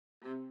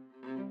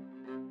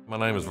My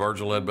name is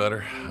Virgil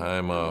Leadbetter.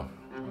 I'm a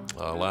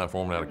line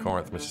foreman out of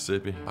Corinth,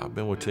 Mississippi. I've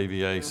been with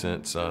TVA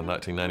since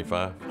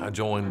 1995. I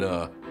joined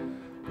the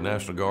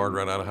National Guard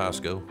right out of high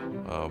school.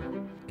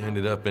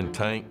 Ended up in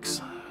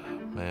tanks.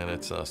 Man,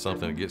 it's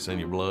something that gets in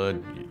your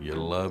blood. You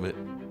love it.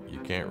 You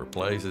can't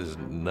replace it. There's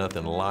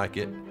nothing like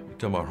it. You're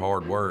talking about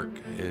hard work.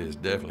 It is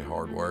definitely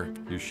hard work.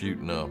 You're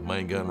shooting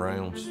main gun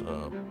rounds,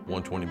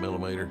 120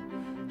 millimeter,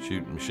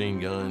 shooting machine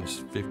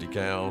guns, 50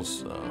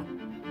 cals,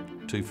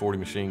 240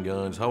 machine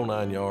guns, whole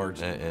 9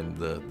 yards, and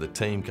the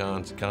team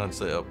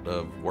concept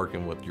of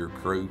working with your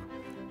crew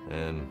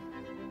and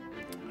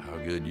how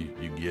good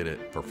you get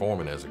at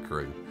performing as a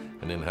crew,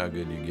 and then how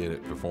good you get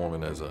at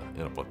performing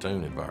in a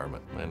platoon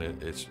environment. And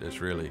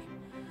it's really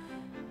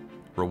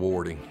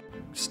rewarding.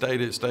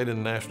 Stayed in the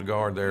National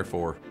Guard there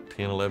for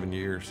 10, 11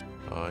 years.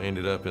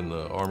 Ended up in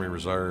the Army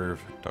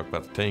Reserve. Talk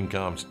about the team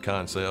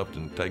concept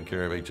and taking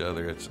care of each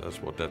other.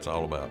 That's what that's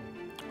all about.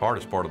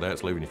 Hardest part of that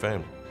is leaving your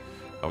family.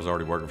 I was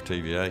already working for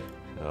TVA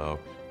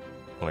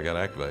when I got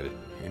activated.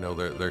 You know,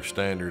 their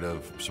standard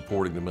of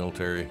supporting the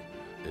military,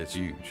 it's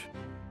huge.